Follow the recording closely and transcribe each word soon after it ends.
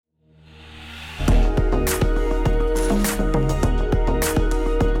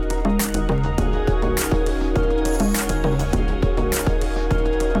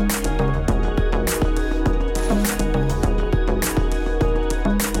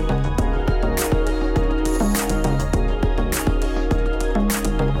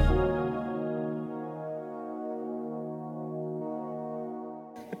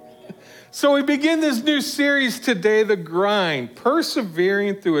So we begin this new series today, The Grind,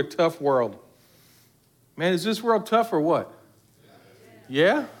 persevering through a tough world. Man, is this world tough or what?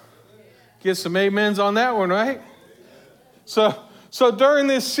 Yeah? Get some amens on that one, right? So during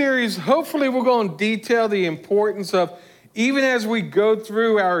this series, hopefully we're going to detail the importance of, even as we go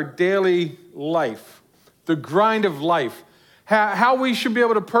through our daily life, the grind of life, how we should be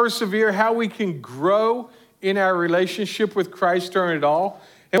able to persevere, how we can grow in our relationship with Christ during it all.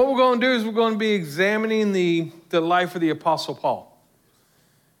 And what we're going to do is we're going to be examining the life of the Apostle Paul.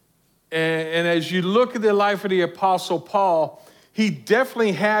 And as you look at the life of the Apostle Paul, he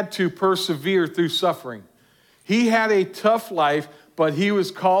definitely had to persevere through suffering. He had a tough life, but he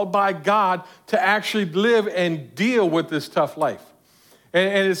was called by God to actually live and deal with this tough life.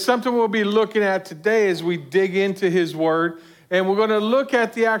 And it's something we'll be looking at today as we dig into his word. And we're going to look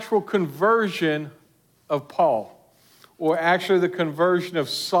at the actual conversion of Paul, or actually the conversion of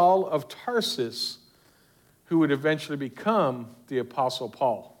Saul of Tarsus, who would eventually become the Apostle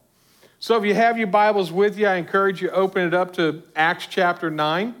Paul. So if you have your Bibles with you, I encourage you to open it up to Acts chapter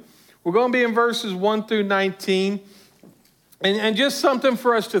 9. We're going to be in verses 1 through 19. And just something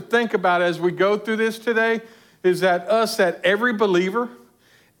for us to think about as we go through this today is that every believer,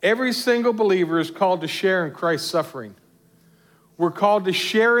 every single believer is called to share in Christ's suffering. We're called to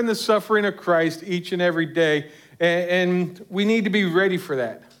share in the suffering of Christ each and every day. And we need to be ready for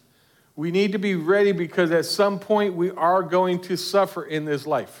that. We need to be ready because at some point we are going to suffer in this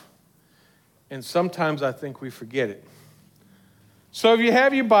life. And sometimes I think we forget it. So if you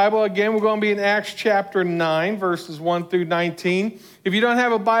have your Bible, again, we're going to be in Acts chapter 9, verses 1 through 19. If you don't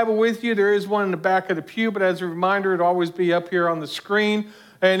have a Bible with you, there is one in the back of the pew, but as a reminder, it'll always be up here on the screen.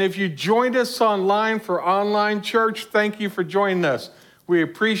 And if you joined us online for online church, thank you for joining us. We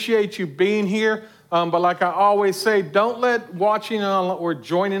appreciate you being here. But like I always say, don't let watching or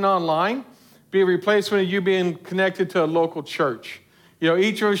joining online be a replacement of you being connected to a local church. You know,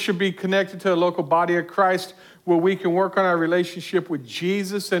 each of us should be connected to a local body of Christ where we can work on our relationship with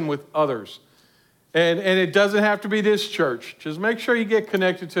Jesus and with others. And it doesn't have to be this church. Just make sure you get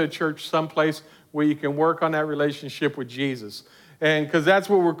connected to a church someplace where you can work on that relationship with Jesus. And because that's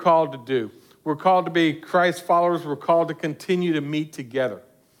what we're called to do. We're called to be Christ followers. We're called to continue to meet together.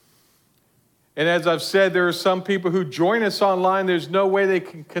 And as I've said, there are some people who join us online. There's no way they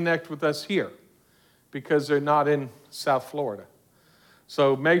can connect with us here because they're not in South Florida.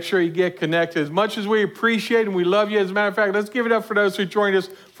 So make sure you get connected. As much as we appreciate and we love you, as a matter of fact, let's give it up for those who joined us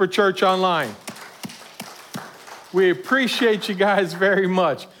for church online. We appreciate you guys very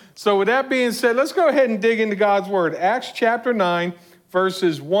much. So with that being said, let's go ahead and dig into God's word. Acts chapter 9,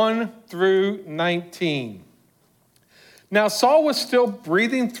 verses 1 through 19. Now Saul was still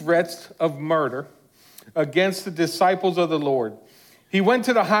breathing threats of murder against the disciples of the Lord. He went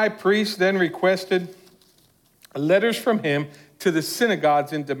to the high priest, then requested letters from him to the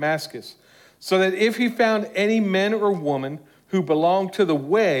synagogues in Damascus, so that if he found any men or women who belonged to the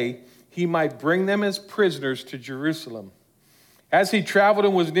way, he might bring them as prisoners to Jerusalem. As he traveled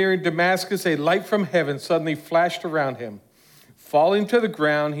and was nearing Damascus, a light from heaven suddenly flashed around him. Falling to the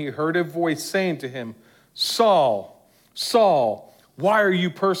ground, he heard a voice saying to him, "Saul, Saul, why are you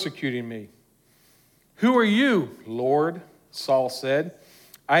persecuting me?" "Who are you, Lord?" Saul said.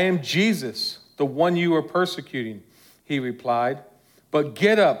 "I am Jesus, the one you are persecuting," he replied. "But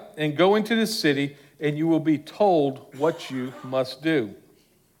get up and go into the city, and you will be told what you must do."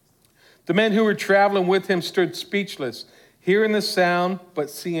 The men who were traveling with him stood speechless, hearing the sound, but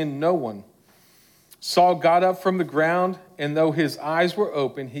seeing no one. Saul got up from the ground, and though his eyes were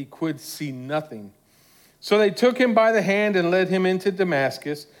open, he could see nothing. So they took him by the hand and led him into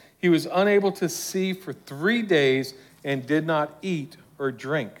Damascus. He was unable to see for 3 days and did not eat or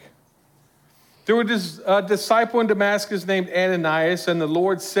drink. There was a disciple in Damascus named Ananias, and the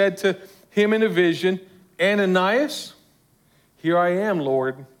Lord said to him in a vision, "Ananias?" "Here I am,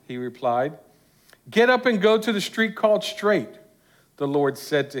 Lord," he replied. "Get up and go to the street called Straight," the Lord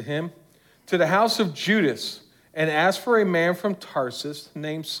said to him, "to the house of Judas, and ask for a man from Tarsus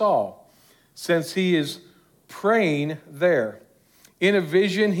named Saul, since he is praying there. In a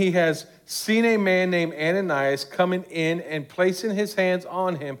vision, he has seen a man named Ananias coming in and placing his hands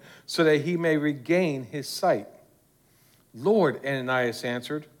on him so that he may regain his sight." "Lord," Ananias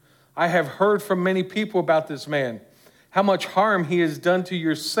answered, "I have heard from many people about this man, how much harm he has done to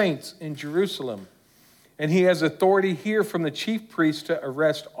your saints in Jerusalem. And he has authority here from the chief priest to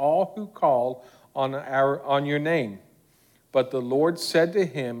arrest all who call on your name." But the Lord said to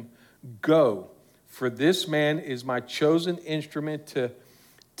him, "Go, for this man is my chosen instrument to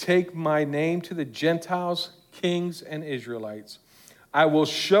take my name to the Gentiles, kings, and Israelites, I will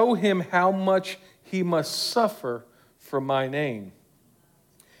show him how much he must suffer for my name.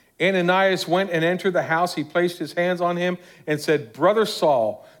 Ananias went and entered the house. He placed his hands on him and said, Brother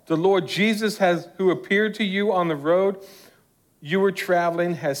Saul, the Lord Jesus, who appeared to you on the road you were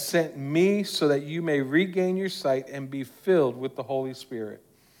traveling, has sent me so that you may regain your sight and be filled with the Holy Spirit.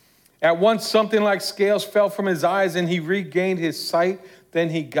 At once something like scales fell from his eyes and he regained his sight. Then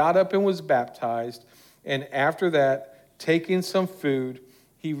he got up and was baptized. And after that, taking some food,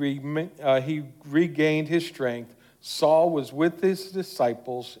 he regained his strength. Saul was with his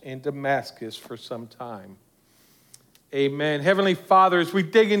disciples in Damascus for some time. Amen. Heavenly Father, as we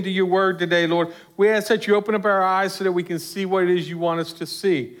dig into your word today, Lord, we ask that you open up our eyes so that we can see what it is you want us to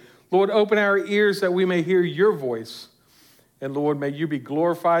see. Lord, open our ears that we may hear your voice. And Lord, may you be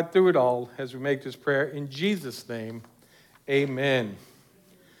glorified through it all as we make this prayer in Jesus' name. Amen.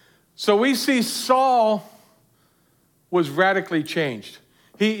 So we see Saul was radically changed.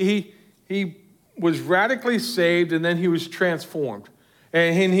 He was radically saved, and then he was transformed.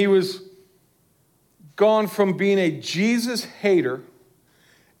 And he was gone from being a Jesus hater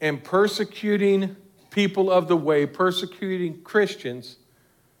and persecuting people of the way, persecuting Christians,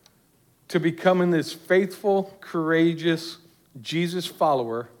 to becoming this faithful, courageous Jesus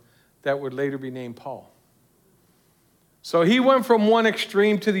follower that would later be named Paul. So he went from one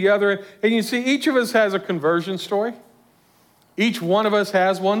extreme to the other. And you see, each of us has a conversion story. Each one of us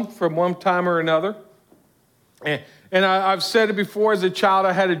has one from one time or another. And I've said it before, as a child,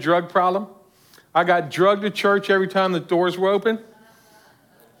 I had a drug problem. I got drugged to church every time the doors were open.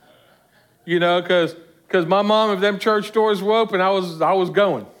 You know, because my mom, if them church doors were open, I was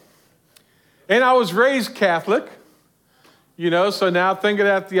going. And I was raised Catholic. You know, so now think of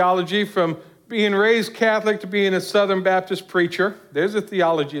that theology from being raised Catholic to being a Southern Baptist preacher. There's a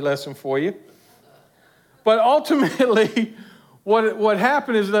theology lesson for you. But ultimately, what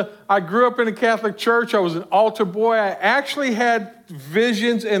happened is that I grew up in a Catholic church. I was an altar boy. I actually had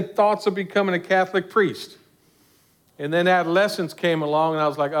visions and thoughts of becoming a Catholic priest. And then adolescence came along, and I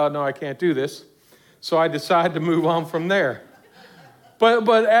was like, oh, no, I can't do this. So I decided to move on from there. But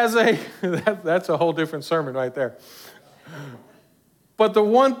that's a whole different sermon right there. But the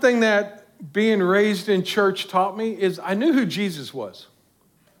one thing that being raised in church taught me is I knew who Jesus was.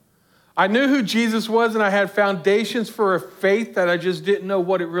 I knew who Jesus was, and I had foundations for a faith that I just didn't know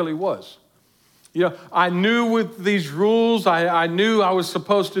what it really was. You know, I knew with these rules, I knew I was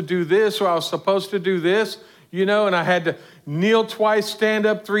supposed to do this or I was supposed to do this, you know, and I had to kneel twice, stand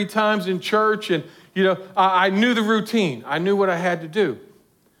up 3 times in church, and, you know, I knew the routine. I knew what I had to do.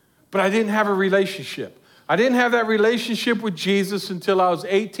 But I didn't have a relationship. I didn't have that relationship with Jesus until I was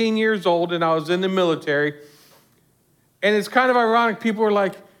 18 years old and I was in the military. And it's kind of ironic. People are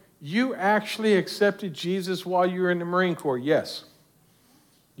like, you actually accepted Jesus while you were in the Marine Corps? Yes.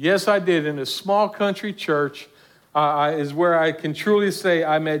 Yes, I did. In a small country church is where I can truly say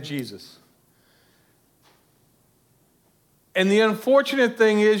I met Jesus. And the unfortunate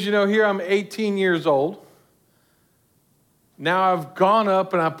thing is, you know, here I'm 18 years old. Now I've gone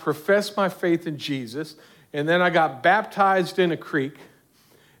up and I've professed my faith in Jesus. And then I got baptized in a creek.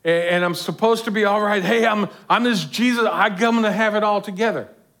 And I'm supposed to be all right. Hey, I'm this Jesus. I'm going to have it all together.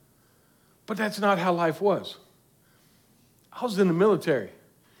 But that's not how life was. I was in the military.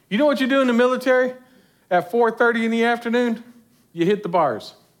 You know what you do in the military? At 4:30 in the afternoon, you hit the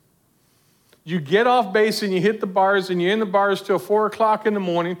bars. You get off base and you hit the bars, and you're in the bars till 4 o'clock in the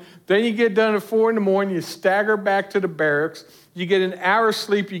morning. Then you get done at 4 in the morning. You stagger back to the barracks. You get an hour's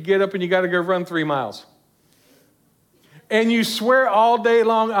sleep. You get up and you got to go run 3 miles. And you swear all day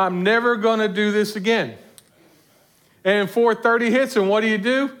long, I'm never going to do this again. And 4:30 hits, and what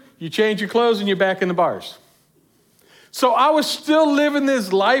do? You change your clothes and you're back in the bars. So I was still living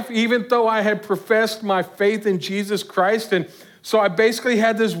this life even though I had professed my faith in Jesus Christ. And so I basically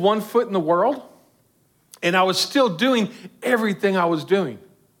had this one foot in the world, and I was still doing everything I was doing.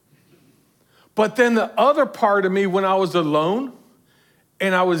 But then the other part of me, when I was alone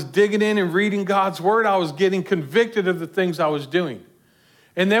and I was digging in and reading God's word, I was getting convicted of the things I was doing.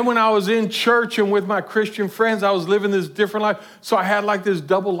 And then when I was in church and with my Christian friends, I was living this different life. So I had like this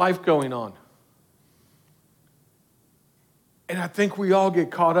double life going on. And I think we all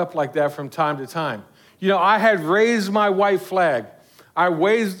get caught up like that from time to time. You know, I had raised my white flag. I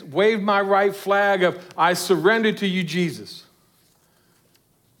waved my right flag of, I surrendered to you, Jesus.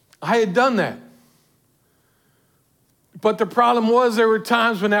 I had done that. But the problem was there were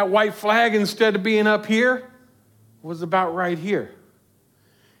times when that white flag, instead of being up here, was about right here.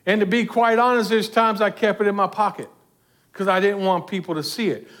 And to be quite honest, there's times I kept it in my pocket because I didn't want people to see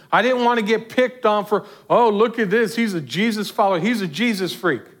it. I didn't want to get picked on for, oh, look at this. He's a Jesus follower. He's a Jesus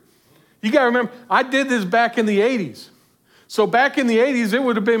freak. You got to remember, I did this back in the 80s. So back in the 80s, it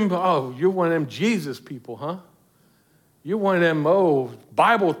would have been, oh, you're one of them Jesus people, huh? You're one of them,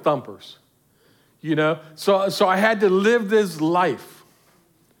 Bible thumpers. You know, so I had to live this life.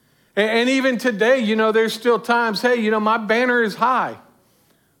 And even today, you know, there's still times, hey, you know, my banner is high.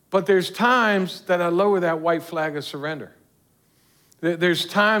 But there's times that I lower that white flag of surrender. There's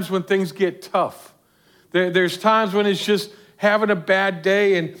times when things get tough. There's times when it's just having a bad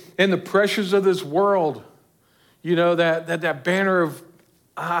day and the pressures of this world, you know, that banner of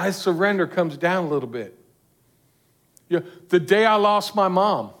I surrender comes down a little bit. You know, the day I lost my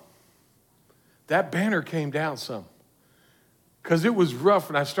mom, that banner came down some because it was rough,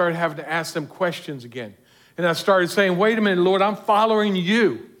 and I started having to ask them questions again. And I started saying, wait a minute, Lord, I'm following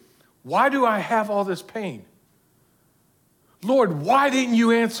you. Why do I have all this pain? Lord, why didn't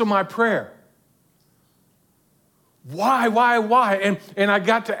you answer my prayer? Why? And I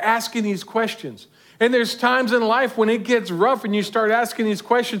got to asking these questions. And there's times in life when it gets rough and you start asking these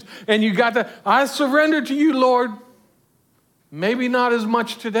questions and you got to, I surrender to you, Lord. Maybe not as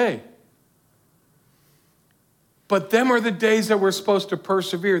much today. But them are the days that we're supposed to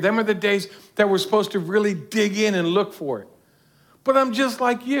persevere. Them are the days that we're supposed to really dig in and look for it. But I'm just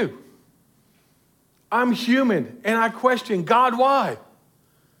like you. I'm human, and I question, God, why?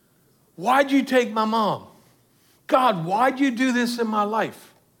 Why'd you take my mom? God, why'd you do this in my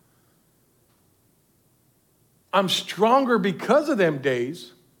life? I'm stronger because of them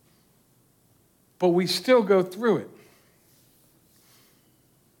days, but we still go through it.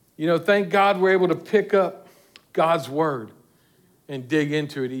 You know, thank God we're able to pick up God's word and dig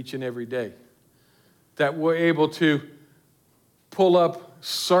into it each and every day. That we're able to pull up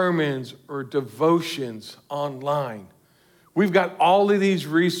sermons or devotions online. We've got all of these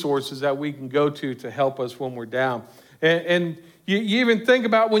resources that we can go to help us when we're down. And you even think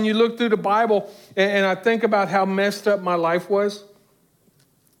about when you look through the Bible, and I think about how messed up my life was.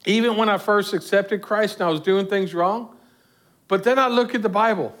 Even when I first accepted Christ and I was doing things wrong. But then I look at the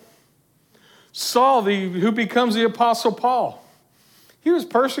Bible. Saul, who becomes the Apostle Paul, he was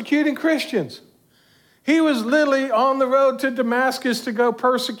persecuting Christians. He was literally on the road to Damascus to go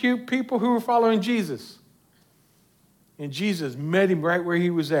persecute people who were following Jesus. And Jesus met him right where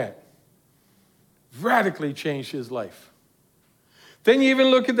he was at. Radically changed his life. Then you even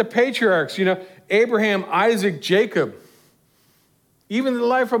look at the patriarchs, you know, Abraham, Isaac, Jacob, even the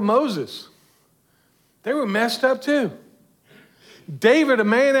life of Moses. They were messed up too. David, a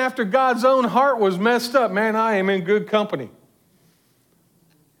man after God's own heart, was messed up. Man, I am in good company.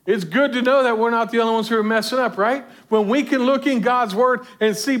 It's good to know that we're not the only ones who are messing up, right? When we can look in God's word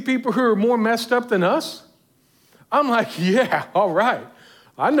and see people who are more messed up than us, I'm like, yeah, all right.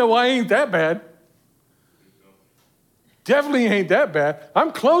 I know I ain't that bad. Definitely ain't that bad.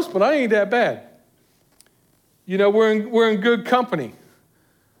 I'm close, but I ain't that bad. You know, we're in good company.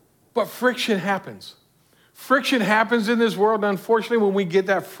 But friction happens. Friction happens in this world. And unfortunately, when we get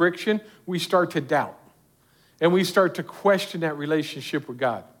that friction, we start to doubt. And we start to question that relationship with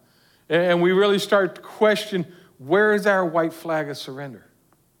God. And we really start to question, where is our white flag of surrender?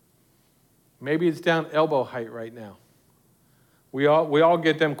 Maybe it's down elbow height right now. We all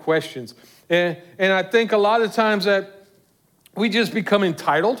get them questions. And I think a lot of times that we just become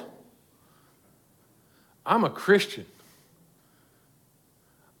entitled. I'm a Christian.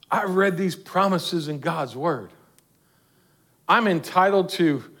 I read these promises in God's word. I'm entitled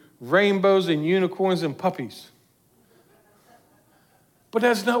to rainbows and unicorns and puppies. But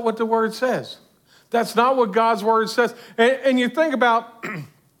that's not what the word says. That's not what God's word says. And you think about,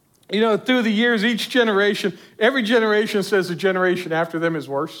 you know, through the years, each generation, every generation says the generation after them is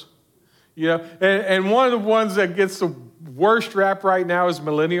worse. You know, and one of the ones that gets the worst rap right now is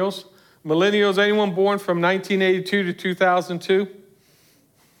millennials. Millennials, anyone born from 1982 to 2002?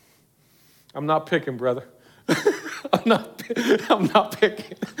 I'm not picking, brother. I'm not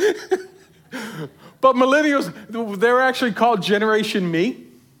picking. But millennials, they're actually called Generation Me,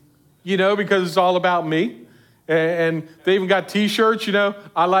 you know, because it's all about me. And they even got T-shirts, you know,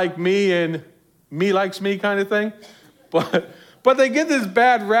 I like me and me likes me kind of thing. But they get this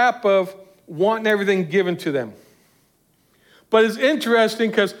bad rap of wanting everything given to them. But it's interesting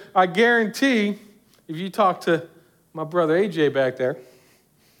because I guarantee if you talk to my brother AJ back there,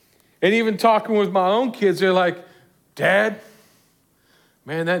 and even talking with my own kids, they're like, Dad,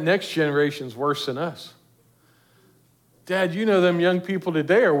 man, that next generation's worse than us. Dad, you know them young people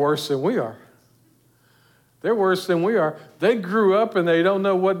today are worse than we are. They're worse than we are. They grew up and they don't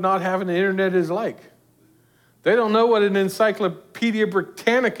know what not having the internet is like. They don't know what an Encyclopedia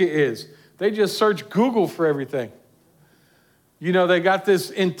Britannica is. They just search Google for everything. You know, they got this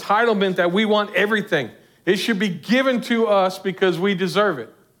entitlement that we want everything. It should be given to us because we deserve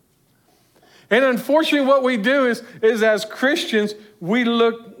it. And unfortunately, what we do is as Christians, we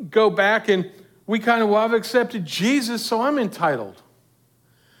go back and we kind of, well, I've accepted Jesus, so I'm entitled.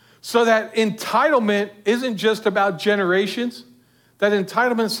 So that entitlement isn't just about generations. That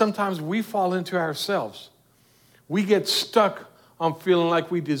entitlement, sometimes we fall into ourselves. We get stuck on feeling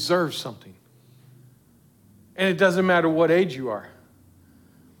like we deserve something. And it doesn't matter what age you are.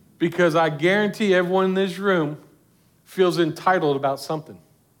 Because I guarantee everyone in this room feels entitled about something.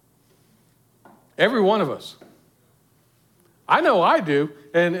 Every one of us. I know I do.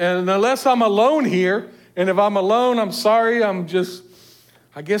 And unless I'm alone here, and if I'm alone, I'm sorry,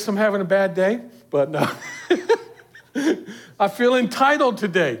 I guess I'm having a bad day. But no. I feel entitled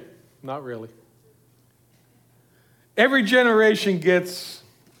today. Not really. Every generation gets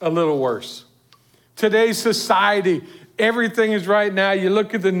a little worse. Today's society, everything is right now. You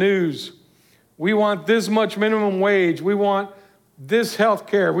look at the news. We want this much minimum wage. We want this health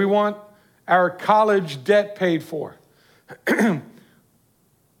care. We want our college debt paid for.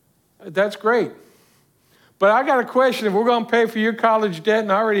 That's great. But I got a question. If we're going to pay for your college debt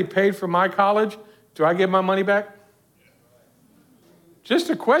and I already paid for my college, do I get my money back?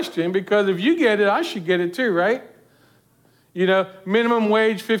 Just a question, because if you get it, I should get it too, right? You know, minimum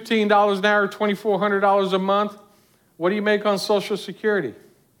wage, $15 an hour, $2,400 a month. What do you make on Social Security?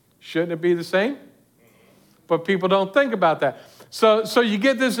 Shouldn't it be the same? But people don't think about that. So you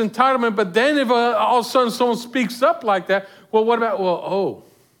get this entitlement, but then if all of a sudden someone speaks up like that, well, what about, whoa,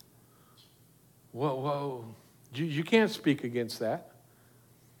 you can't speak against that.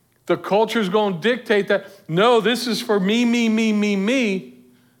 The culture's going to dictate that, no, this is for me,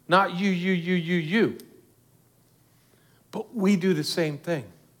 not you. But we do the same thing.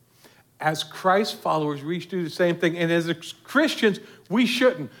 As Christ followers, we do the same thing. And as Christians, we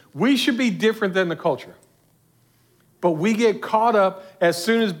shouldn't. We should be different than the culture. But we get caught up as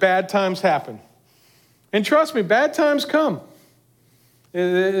soon as bad times happen. And trust me, bad times come.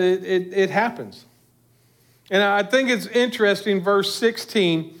 It happens. And I think it's interesting, verse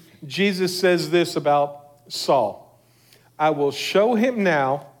 16, Jesus says this about Saul. I will show him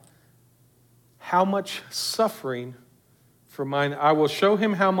now how much suffering for mine. I will show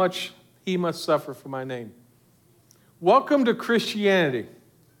him how much he must suffer for my name. Welcome to Christianity.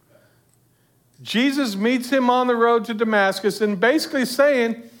 Jesus meets him on the road to Damascus and basically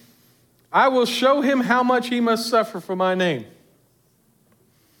saying, I will show him how much he must suffer for my name.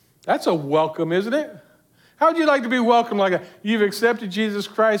 That's a welcome, isn't it? How would you like to be welcomed like that? You've accepted Jesus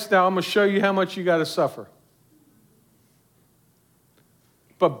Christ, now I'm going to show you how much you got to suffer.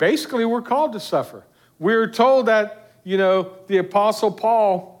 But basically, we're called to suffer. We're told that, you know, the Apostle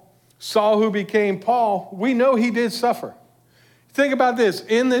Paul, Saul who became Paul, we know he did suffer. Think about this.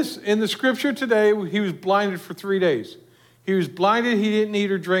 In the scripture today, he was blinded for 3 days. He was blinded, he didn't eat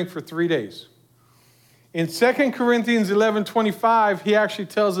or drink for 3 days. In 2 Corinthians 11:25, he actually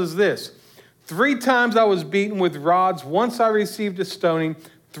tells us this. 3 times I was beaten with rods. Once I received a stoning.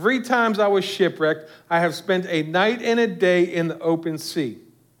 3 times I was shipwrecked. I have spent a night and a day in the open sea.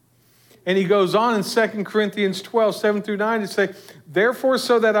 And he goes on in 2 Corinthians 12:7-9 to say, therefore,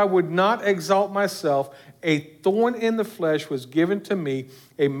 so that I would not exalt myself, a thorn in the flesh was given to me,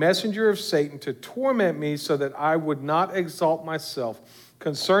 a messenger of Satan to torment me so that I would not exalt myself.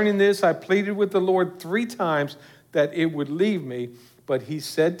 Concerning this, I pleaded with the Lord 3 times that it would leave me. But he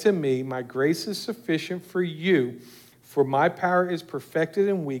said to me, my grace is sufficient for you, for my power is perfected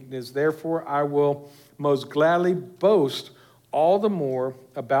in weakness. Therefore, I will most gladly boast all the more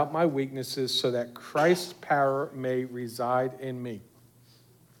about my weaknesses so that Christ's power may reside in me.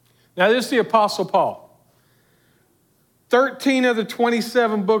 Now, this is the Apostle Paul. 13 of the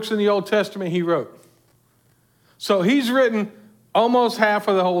 27 books in the Old Testament he wrote. So he's written almost half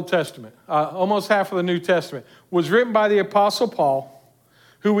of the Old Testament, almost half of the New Testament was written by the Apostle Paul,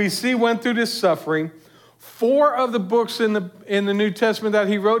 who we see went through this suffering. 4 of the books in the New Testament that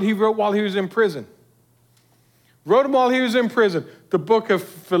he wrote while he was in prison. Wrote them while he was in prison. The book of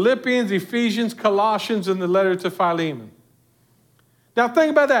Philippians, Ephesians, Colossians, and the letter to Philemon. Now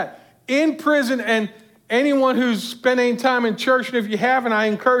think about that. In prison, and anyone who's spent any time in church, and if you haven't, I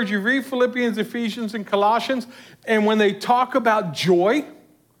encourage you, read Philippians, Ephesians, and Colossians. And when they talk about joy,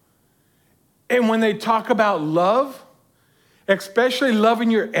 and when they talk about love, especially loving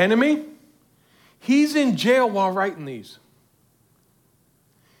your enemy, he's in jail while writing these.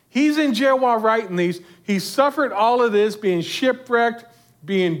 He's in jail while writing these. He suffered all of this, being shipwrecked,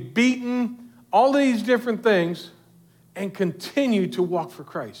 being beaten, all these different things, and continued to walk for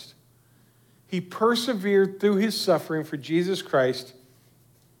Christ. He persevered through his suffering for Jesus Christ.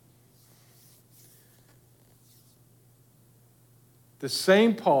 The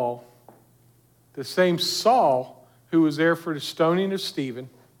same Paul, the same Saul who was there for the stoning of Stephen,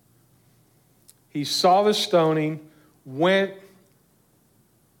 he saw the stoning, went,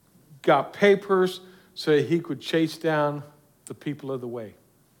 got papers so that he could chase down the people of the way.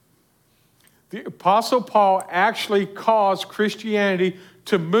 The Apostle Paul actually caused Christianity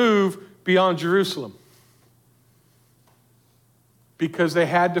to move beyond Jerusalem because they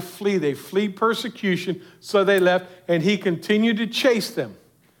had to flee. They fled persecution, so they left, and he continued to chase them.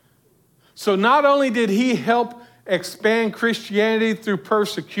 So not only did he help expand Christianity through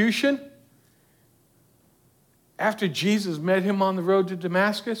persecution, after Jesus met him on the road to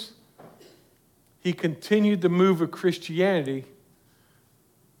Damascus, he continued the move of Christianity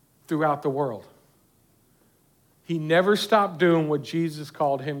throughout the world. He never stopped doing what Jesus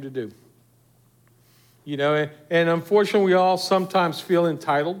called him to do. You know, and unfortunately, we all sometimes feel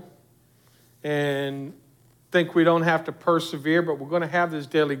entitled and think we don't have to persevere, but we're going to have this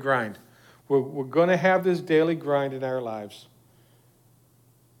daily grind. We're going to have this daily grind in our lives.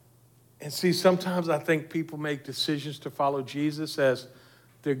 And see, sometimes I think people make decisions to follow Jesus as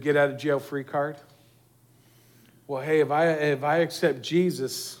their get out of jail free card. Well, hey, if I accept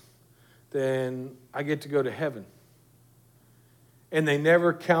Jesus, then I get to go to heaven. And they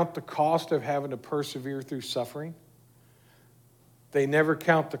never count the cost of having to persevere through suffering. They never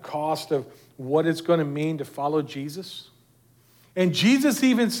count the cost of what it's going to mean to follow Jesus. And Jesus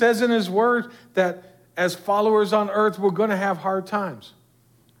even says in his word that as followers on earth, we're going to have hard times.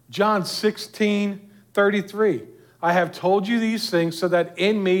 John 16:33. I have told you these things so that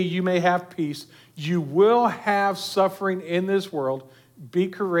in me you may have peace. You will have suffering in this world. Be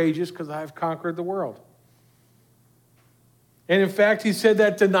courageous because I have conquered the world. And in fact, he said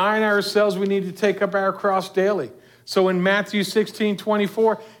that denying ourselves, we need to take up our cross daily. So in Matthew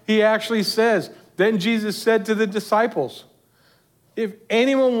 16:24, he actually says, then Jesus said to the disciples, if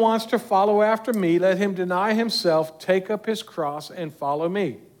anyone wants to follow after me, let him deny himself, take up his cross, and follow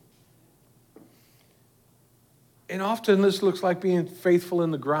me. And often this looks like being faithful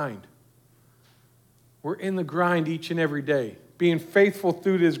in the grind. We're in the grind each and every day, being faithful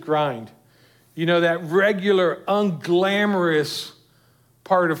through this grind. You know, that regular, unglamorous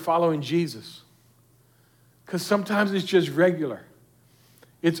part of following Jesus. Because sometimes it's just regular.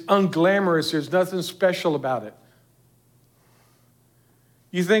 It's unglamorous. There's nothing special about it.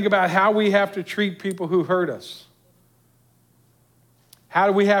 You think about how we have to treat people who hurt us. How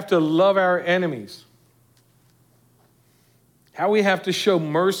do we have to love our enemies? How we have to show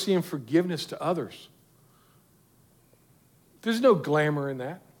mercy and forgiveness to others. There's no glamour in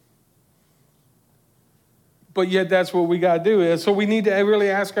that. But yet that's what we got to do. And so we need to really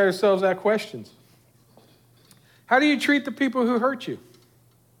ask ourselves that question. How do you treat the people who hurt you?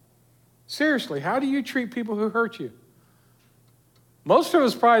 Seriously, how do you treat people who hurt you? Most of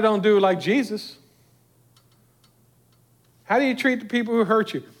us probably don't do it like Jesus. How do you treat the people who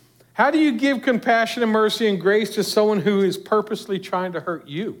hurt you? How do you give compassion and mercy and grace to someone who is purposely trying to hurt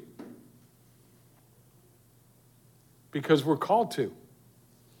you? Because we're called to.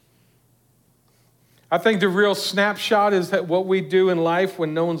 I think the real snapshot is that what we do in life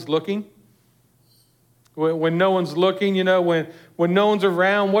when no one's looking. When no one's looking, you know, when no one's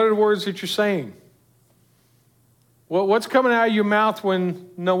around, what are the words that you're saying? Well, what's coming out of your mouth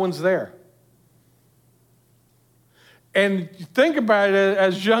when no one's there? And think about it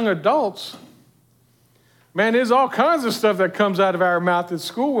as young adults. Man, there's all kinds of stuff that comes out of our mouth at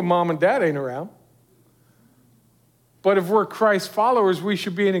school when mom and dad ain't around. But if we're Christ followers, we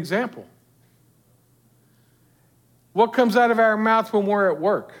should be an example. What comes out of our mouth when we're at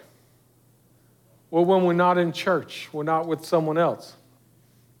work? Well, when we're not in church, we're not with someone else.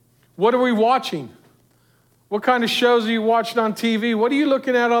 What are we watching? What kind of shows are you watching on TV? What are you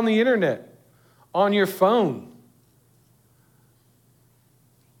looking at on the internet? On your phone?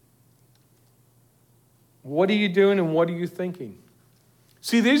 What are you doing and what are you thinking?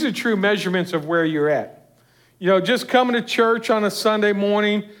 See, these are true measurements of where you're at. You know, just coming to church on a Sunday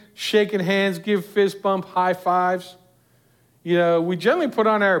morning, shaking hands, give fist bump, high fives. You know, we generally put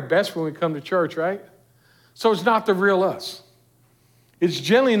on our best when we come to church, right? So it's not the real us. It's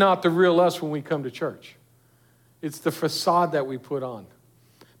generally not the real us when we come to church. It's the facade that we put on.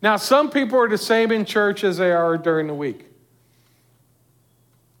 Now, some people are the same in church as they are during the week.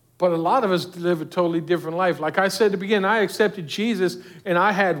 But a lot of us live a totally different life. Like I said at the beginning, I accepted Jesus, and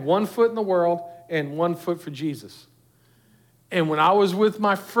I had 1 foot in the world and 1 foot for Jesus. And when I was with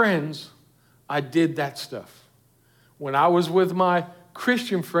my friends, I did that stuff. When I was with my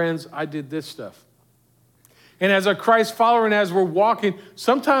Christian friends, I did this stuff. And as a Christ follower and as we're walking,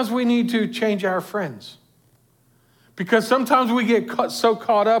 sometimes we need to change our friends. Because sometimes we get so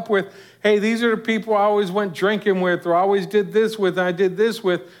caught up with, hey, these are the people I always went drinking with, or I always did this with, and I did this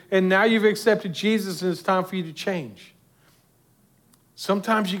with, and now you've accepted Jesus and it's time for you to change.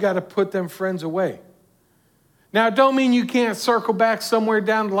 Sometimes you got to put them friends away. Now, it don't mean you can't circle back somewhere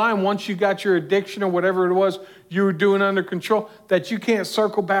down the line once you got your addiction or whatever it was you were doing under control, that you can't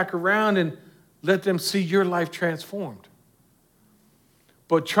circle back around and let them see your life transformed.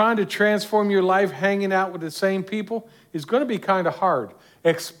 But trying to transform your life hanging out with the same people is going to be kind of hard,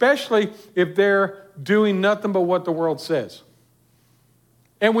 especially if they're doing nothing but what the world says.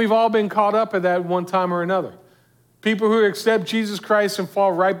 And we've all been caught up in that one time or another. People who accept Jesus Christ and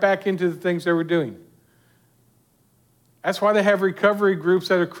fall right back into the things they were doing. That's why they have recovery groups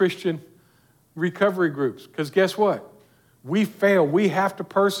that are Christian recovery groups. Because guess what? We fail. We have to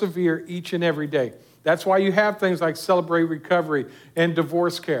persevere each and every day. That's why you have things like Celebrate Recovery and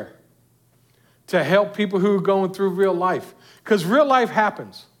Divorce Care to help people who are going through real life. Because real life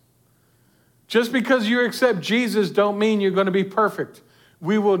happens. Just because you accept Jesus don't mean you're going to be perfect.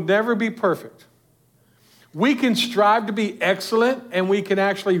 We will never be perfect. We can strive to be excellent and we can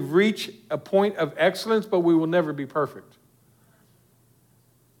actually reach a point of excellence, but we will never be perfect.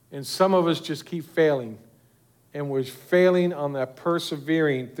 And some of us just keep failing. And we're failing on that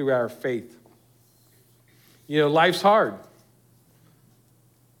persevering through our faith. You know, life's hard.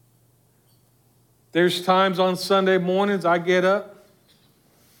 There's times on Sunday mornings I get up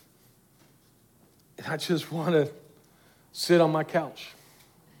and I just want to sit on my couch,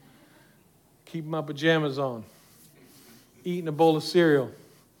 keep my pajamas on, eating a bowl of cereal,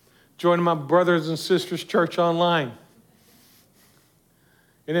 joining my brothers and sisters' church online.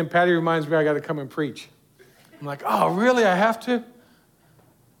 And then Patty reminds me I got to come and preach. I'm like, oh, really? I have to?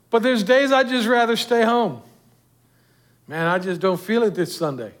 But there's days I'd just rather stay home. Man, I just don't feel it this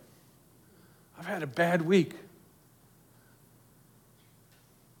Sunday. I've had a bad week.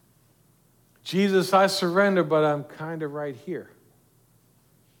 Jesus, I surrender, but I'm kind of right here.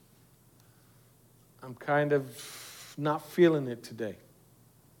 I'm kind of not feeling it today.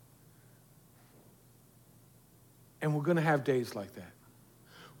 And we're going to have days like that.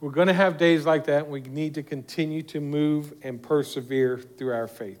 We're going to have days like that, and we need to continue to move and persevere through our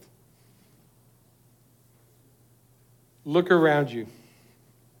faith. Look around you.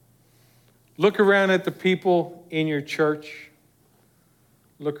 Look around at the people in your church.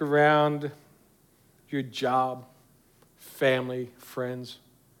 Look around your job, family, friends.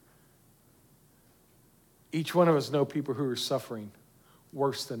 Each one of us know people who are suffering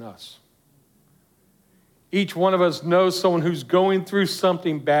worse than us. Each one of us knows someone who's going through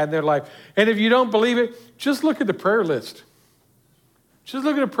something bad in their life. And if you don't believe it, just look at the prayer list. Just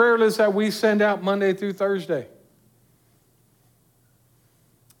look at the prayer list that we send out Monday through Thursday.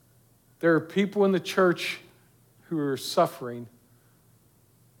 There are people in the church who are suffering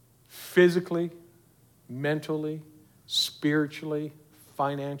physically, mentally, spiritually,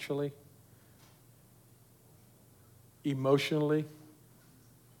 financially, emotionally,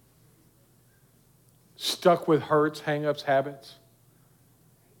 stuck with hurts, hang-ups, habits.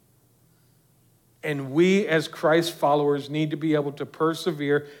 And we as Christ followers need to be able to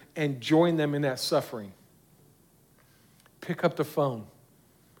persevere and join them in that suffering. Pick up the phone.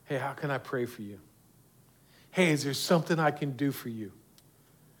 Hey, how can I pray for you? Hey, is there something I can do for you?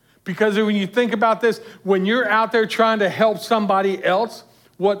 Because when you think about this, when you're out there trying to help somebody else,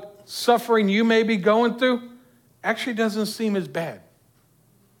 what suffering you may be going through actually doesn't seem as bad.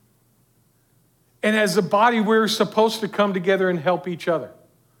 And as a body, we're supposed to come together and help each other.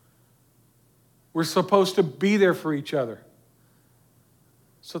 We're supposed to be there for each other.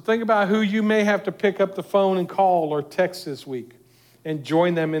 So think about who you may have to pick up the phone and call or text this week and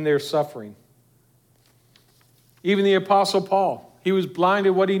join them in their suffering. Even the Apostle Paul, he was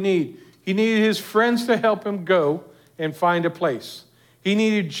blinded. What did he need? He needed his friends to help him go and find a place. He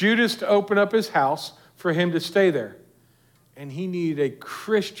needed Judas to open up his house for him to stay there. And he needed a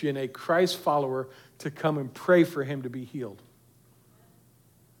Christian, a Christ follower, to come and pray for him to be healed.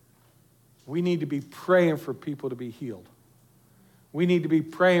 We need to be praying for people to be healed. We need to be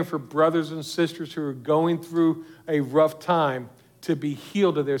praying for brothers and sisters who are going through a rough time to be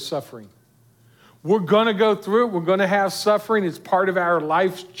healed of their suffering. We're going to go through it. We're going to have suffering. It's part of our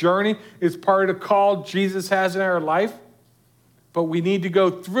life's journey. It's part of the call Jesus has in our life. But we need to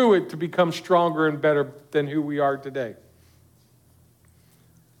go through it to become stronger and better than who we are today.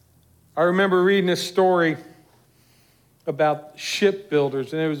 I remember reading a story about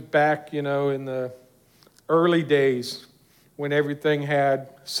shipbuilders, and it was back, in the early days when everything had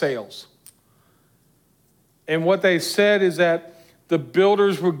sails. And what they said is that the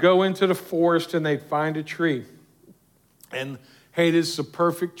builders would go into the forest and they'd find a tree. And hey, this is a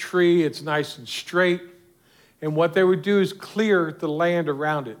perfect tree. It's nice and straight. And what they would do is clear the land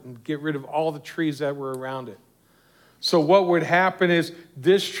around it and get rid of all the trees that were around it. So what would happen is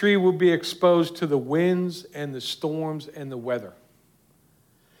this tree would be exposed to the winds and the storms and the weather.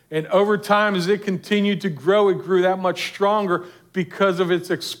 And over time, as it continued to grow, it grew that much stronger because of its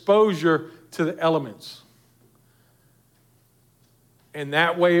exposure to the elements. And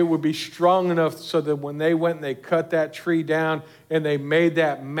that way it would be strong enough so that when they went and they cut that tree down and they made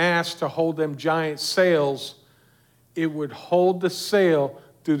that mast to hold them giant sails, it would hold the sail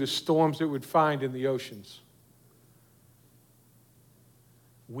through the storms it would find in the oceans.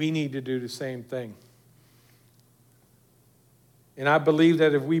 We need to do the same thing. And I believe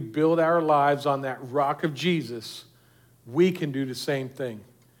that if we build our lives on that rock of Jesus, we can do the same thing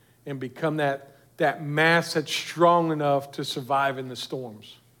and become that mass that's strong enough to survive in the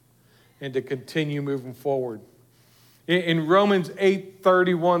storms and to continue moving forward. In Romans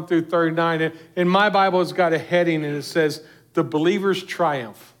 8:31 through 39, in my Bible it's got a heading and it says, the believer's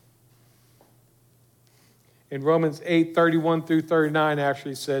triumph. In Romans 8:31 through 39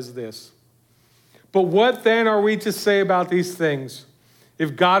 actually says this. But what then are we to say about these things?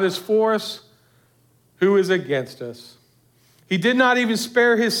 If God is for us, who is against us? He did not even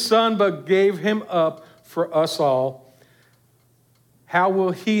spare his son, but gave him up for us all. How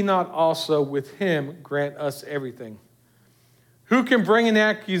will he not also with him grant us everything? Who can bring an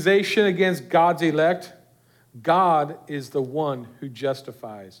accusation against God's elect? God is the one who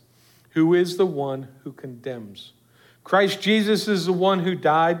justifies. Who is the one who condemns? Christ Jesus is the one who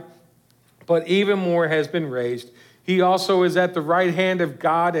died, but even more has been raised. He also is at the right hand of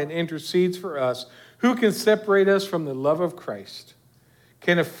God and intercedes for us. Who can separate us from the love of Christ?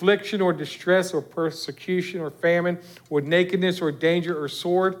 Can affliction or distress or persecution or famine or nakedness or danger or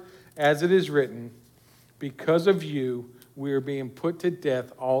sword? As it is written, because of you we are being put to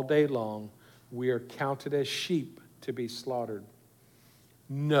death all day long. We are counted as sheep to be slaughtered.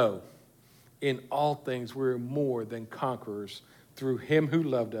 No. In all things, we are more than conquerors through him who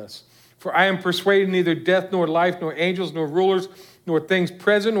loved us. For I am persuaded neither death, nor life, nor angels, nor rulers, nor things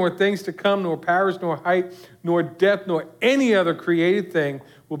present, nor things to come, nor powers, nor height, nor depth, nor any other created thing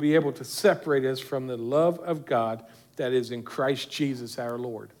will be able to separate us from the love of God that is in Christ Jesus our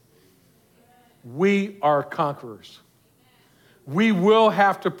Lord. We are conquerors. We will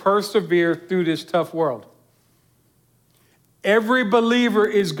have to persevere through this tough world. Every believer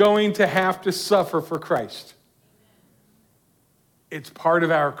is going to have to suffer for Christ. It's part of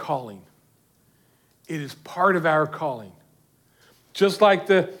our calling. It is part of our calling. Just like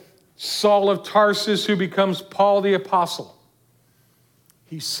the Saul of Tarsus who becomes Paul the Apostle.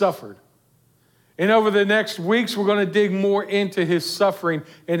 He suffered. And over the next weeks, we're going to dig more into his suffering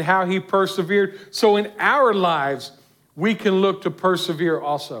and how he persevered. So in our lives, we can look to persevere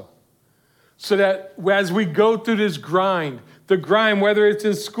also. So that as we go through this grind, the grind, whether it's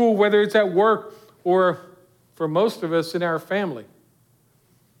in school, whether it's at work, or for most of us in our family,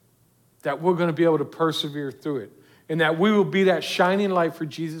 that we're going to be able to persevere through it. And that we will be that shining light for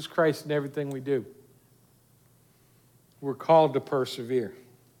Jesus Christ in everything we do. We're called to persevere.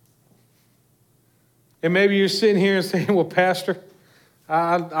 And maybe you're sitting here and saying, well, Pastor,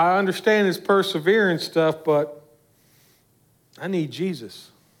 I understand this perseverance stuff, but I need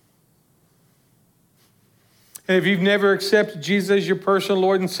Jesus. And if you've never accepted Jesus as your personal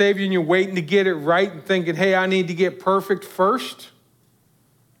Lord and Savior and you're waiting to get it right and thinking, hey, I need to get perfect first,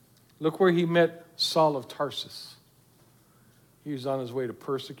 look where he met Saul of Tarsus. He was on his way to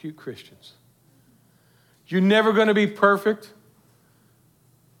persecute Christians. You're never going to be perfect.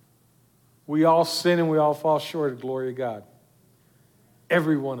 We all sin and we all fall short of the glory of God.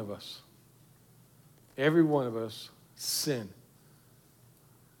 Every one of us. Every one of us sin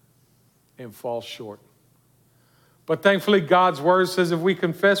and fall short. But thankfully, God's word says if we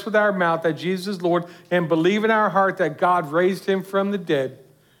confess with our mouth that Jesus is Lord and believe in our heart that God raised him from the dead,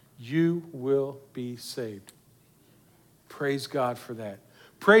 you will be saved. Praise God for that.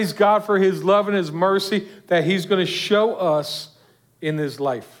 Praise God for his love and his mercy that he's going to show us in this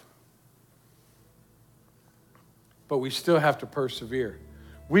life. But we still have to persevere.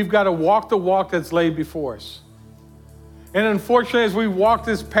 We've got to walk the walk that's laid before us. And unfortunately, as we walk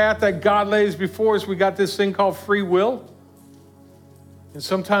this path that God lays before us, we got this thing called free will. And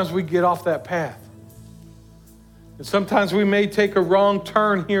sometimes we get off that path. And sometimes we may take a wrong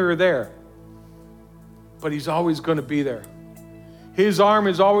turn here or there. but he's always going to be there. His arm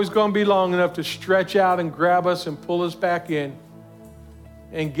is always going to be long enough to stretch out and grab us and pull us back in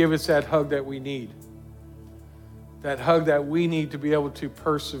and give us that hug that we need. That hug that we need to be able to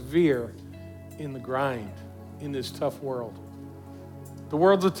persevere in the grind, in this tough world. The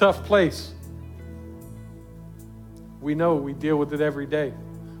world's a tough place. We know we deal with it every day.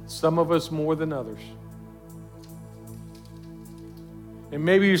 Some of us more than others. And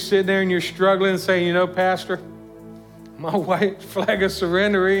maybe you're sitting there and you're struggling and saying, you know, Pastor, my white flag of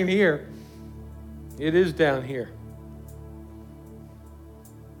surrender ain't here. It is down here.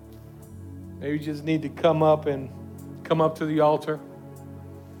 Maybe you just need to come up to the altar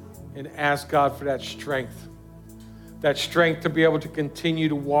and ask God for that strength. That strength to be able to continue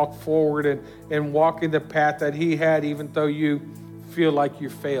to walk forward and walk in the path that he had, even though you feel like you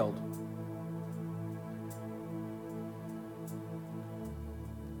failed.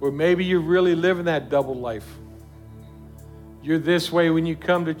 Or maybe you're really living that double life. You're this way when you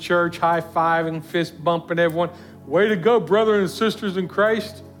come to church, high-fiving, fist bumping everyone. Way to go, brother and sisters in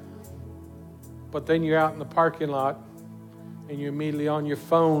Christ. But then you're out in the parking lot and you're immediately on your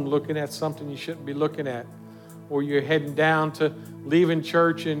phone looking at something you shouldn't be looking at. Or you're heading down to leaving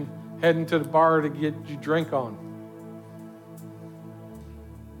church and heading to the bar to get your drink on.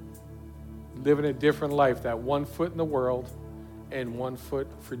 Living a different life, that 1 foot in the world and 1 foot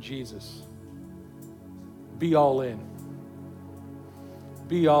for Jesus. Be all in.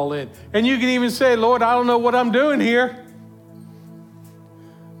 Be all in. And you can even say, Lord, I don't know what I'm doing here.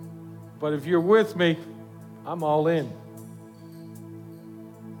 But if you're with me, I'm all in.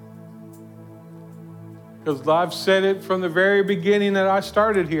 Because I've said it from the very beginning that I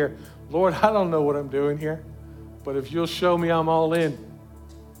started here. Lord, I don't know what I'm doing here. But if you'll show me, I'm all in.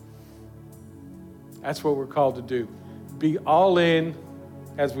 That's what we're called to do. Be all in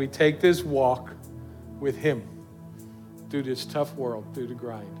as we take this walk with him through this tough world, through the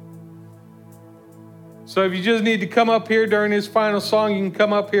grind. So if you just need to come up here during this final song, you can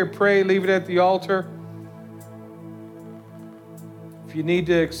come up here, pray, leave it at the altar. If you need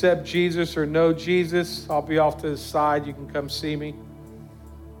to accept Jesus or know Jesus, I'll be off to the side. You can come see me.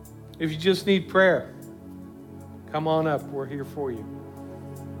 If you just need prayer, come on up. We're here for you.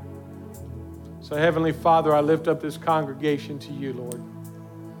 So Heavenly Father, I lift up this congregation to you, Lord.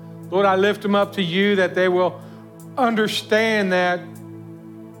 Lord, I lift them up to you that they will understand that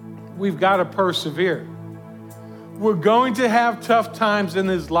we've got to persevere. We're going to have tough times in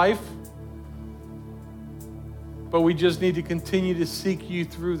this life, but we just need to continue to seek you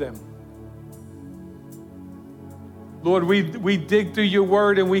through them. Lord, we dig through your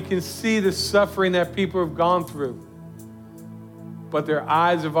word and we can see the suffering that people have gone through, but their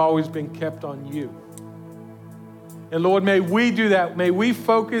eyes have always been kept on you. And Lord, may we do that. May we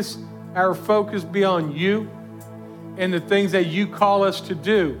focus, our focus be on you and the things that you call us to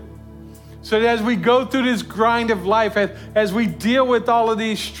do. So that as we go through this grind of life, as we deal with all of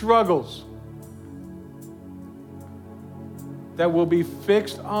these struggles, that we'll be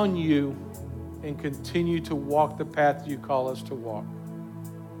fixed on you and continue to walk the path you call us to walk.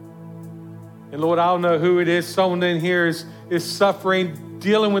 And Lord, I don't know who it is. Someone in here is suffering,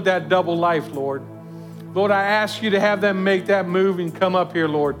 dealing with that double life, Lord. Lord, I ask you to have them make that move and come up here,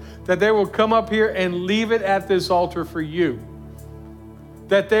 Lord. That they will come up here and leave it at this altar for you.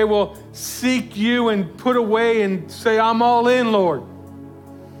 That they will seek you and put away and say, I'm all in, Lord.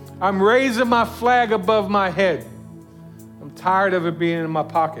 I'm raising my flag above my head. I'm tired of it being in my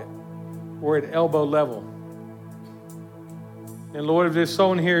pocket or at elbow level. And Lord, if there's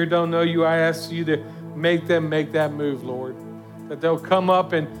someone here who don't know you, I ask you to make them make that move, Lord. That they'll come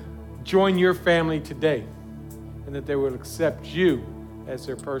up and join your family today. And that they will accept you as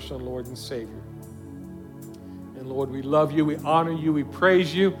their personal Lord and Savior. And Lord, we love you, we honor you, we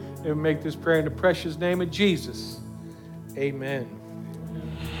praise you, and we make this prayer in the precious name of Jesus. Amen.